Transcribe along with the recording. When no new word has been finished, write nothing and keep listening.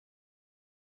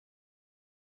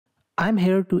I'm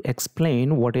here to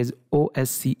explain what is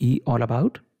OSCE all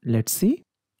about. Let's see.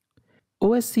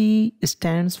 OSCE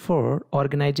stands for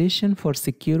Organization for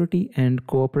Security and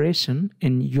Cooperation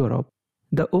in Europe.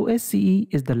 The OSCE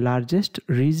is the largest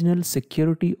regional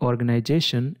security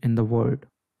organization in the world.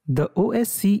 The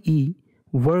OSCE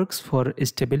works for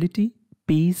stability,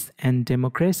 peace, and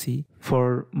democracy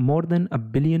for more than 1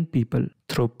 billion people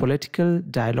through political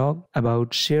dialogue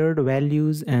about shared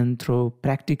values and through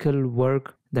practical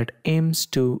work that aims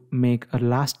to make a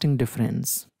lasting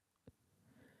difference.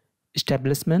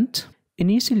 Establishment.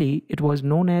 Initially, it was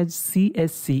known as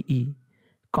CSCE,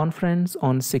 Conference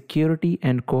on Security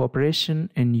and Cooperation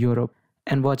in Europe,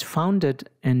 and was founded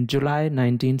in July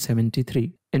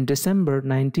 1973. In December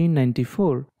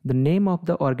 1994, the name of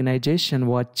the organization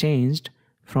was changed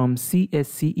from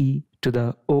CSCE to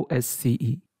the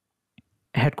OSCE.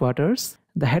 Headquarters.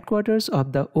 The headquarters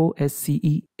of the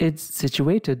OSCE is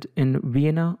situated in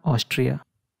Vienna, Austria.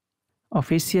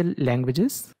 Official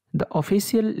languages. The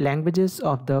official languages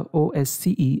of the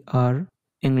OSCE are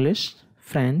English,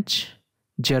 French,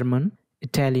 German,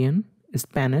 Italian,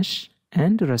 Spanish,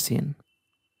 and Russian.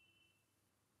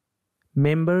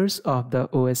 Members of the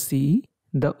OSCE.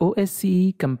 The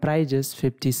OSCE comprises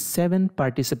 57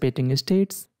 participating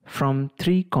states from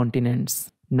 3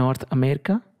 continents: North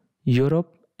America,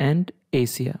 Europe, and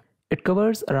Asia. It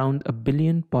covers around 1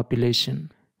 billion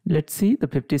population. Let's see the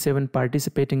 57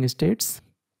 participating states.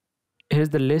 Here's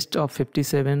the list of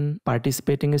 57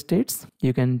 participating states.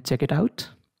 You can check it out.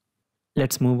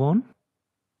 Let's move on.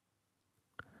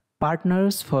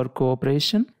 Partners for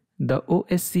cooperation. The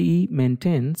OSCE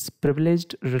maintains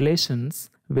privileged relations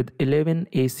with 11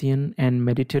 Asian and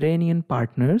Mediterranean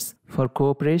partners for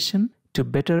cooperation to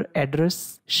better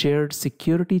address shared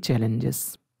security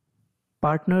challenges.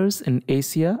 Partners in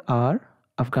Asia are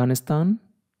Afghanistan,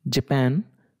 Japan,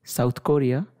 South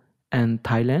Korea, and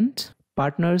Thailand.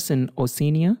 Partners in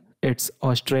Oceania, it's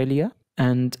Australia,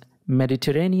 and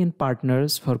Mediterranean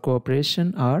partners for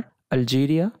cooperation are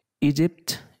Algeria,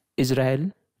 Egypt, Israel,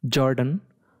 Jordan,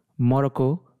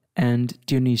 Morocco, and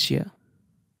Tunisia.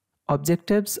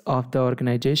 Objectives of the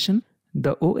organization.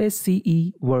 The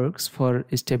OSCE works for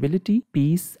stability,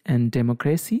 peace, and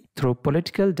democracy through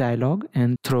political dialogue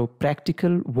and through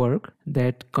practical work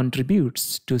that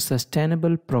contributes to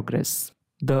sustainable progress.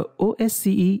 The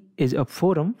OSCE is a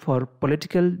forum for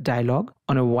political dialogue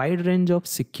on a wide range of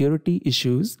security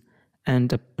issues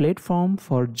and a platform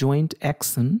for joint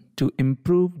action to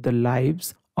improve the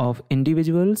lives of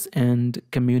individuals and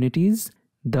communities.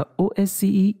 The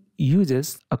OSCE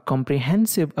uses a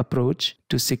comprehensive approach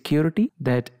to security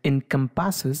that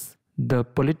encompasses the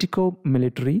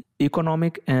politico-military,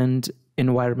 economic and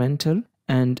environmental,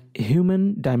 and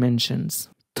human dimensions.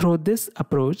 Through this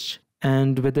approach,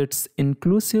 and with its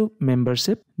inclusive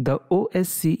membership, the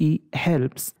OSCE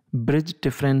helps bridge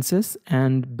differences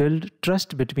and build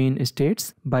trust between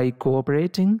states by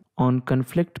cooperating on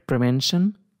conflict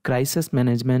prevention, crisis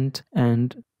management,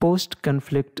 and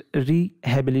post-conflict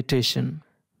rehabilitation.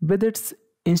 With its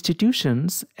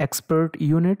institutions, expert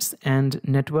units, and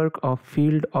network of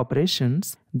field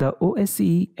operations, the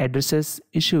OSCE addresses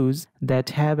issues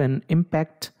that have an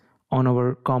impact on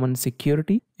our common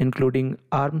security, including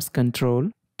arms control,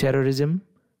 terrorism,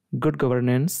 good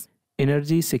governance,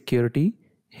 energy security,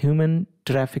 human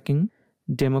trafficking,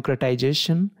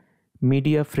 democratization,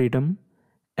 media freedom,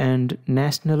 and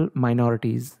national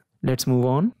minorities. Let's move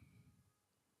on.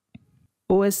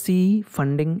 OSCE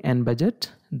funding and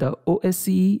budget. The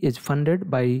OSCE is funded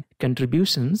by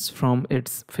contributions from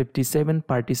its 57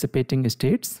 participating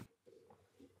states.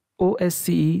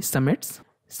 OSCE summits.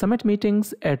 Summit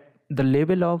meetings at the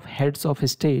level of heads of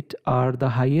state are the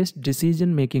highest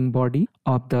decision-making body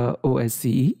of the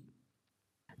OSCE.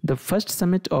 The first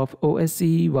summit of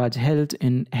OSCE was held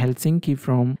in Helsinki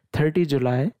from 30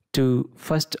 July to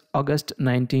 1st August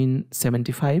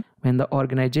 1975, when the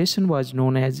organization was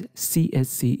known as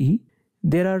CSCE.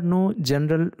 There are no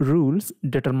general rules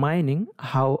determining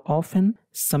how often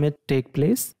summits take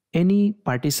place. Any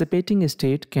participating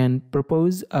state can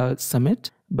propose a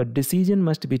summit, but decision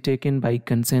must be taken by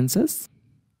consensus.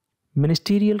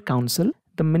 Ministerial Council.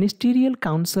 The Ministerial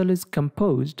Council is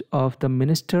composed of the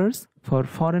ministers for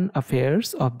foreign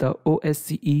affairs of the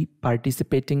OSCE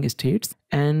participating states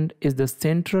and is the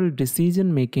central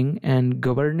decision-making and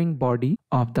governing body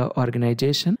of the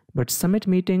organization, but summit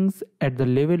meetings at the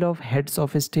level of heads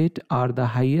of state are the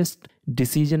highest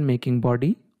decision-making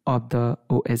body of the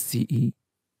OSCE.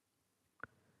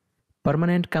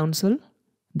 Permanent Council.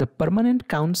 The Permanent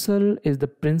Council is the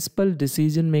principal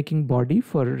decision-making body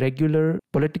for regular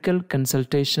political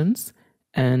consultations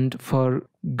and for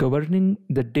governing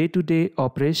the day-to-day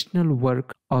operational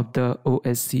work of the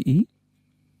OSCE.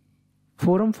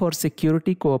 Forum for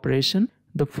Security Cooperation.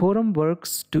 The forum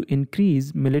works to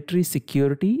increase military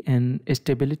security and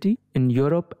stability in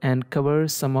Europe and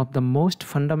covers some of the most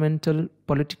fundamental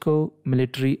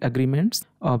politico-military agreements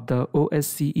of the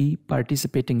OSCE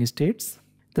participating states.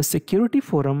 The Security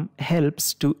Forum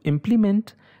helps to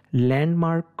implement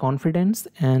landmark confidence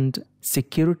and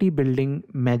security building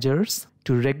measures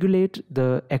to regulate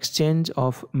the exchange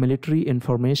of military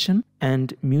information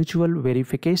and mutual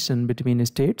verification between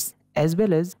states, as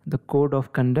well as the Code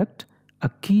of Conduct, a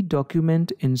key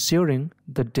document ensuring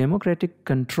the democratic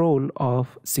control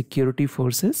of security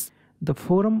forces. The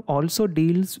forum also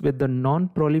deals with the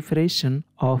non-proliferation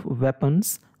of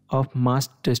weapons of mass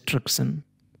destruction.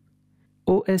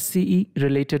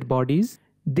 OSCE-related bodies.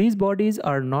 These bodies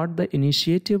are not the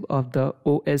initiative of the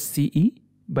OSCE,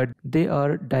 but they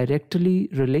are directly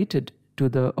related to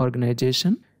the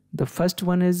organization. The first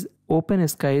one is Open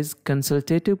Skies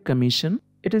Consultative Commission.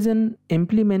 It is an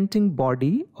implementing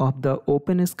body of the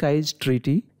Open Skies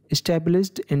Treaty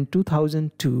established in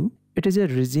 2002. It is a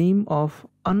regime of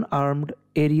unarmed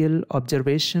aerial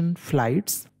observation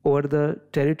flights over the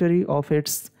territory of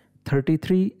its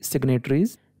 33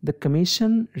 signatories. The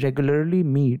Commission regularly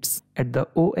meets at the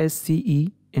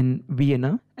OSCE in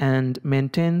Vienna and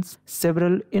maintains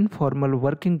several informal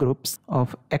working groups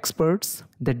of experts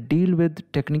that deal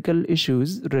with technical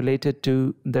issues related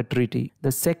to the treaty.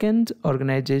 The second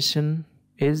organization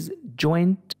is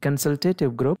Joint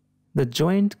Consultative Group. The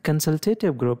Joint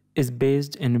Consultative Group is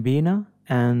based in Vienna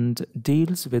and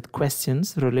deals with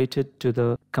questions related to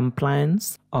the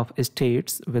compliance of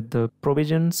states with the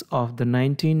provisions of the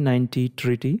 1990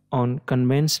 Treaty on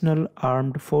Conventional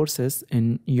Armed Forces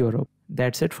in Europe.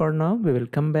 That's it for now. We will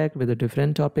come back with a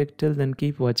different topic. Till then,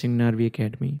 keep watching NaRvi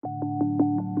Academy.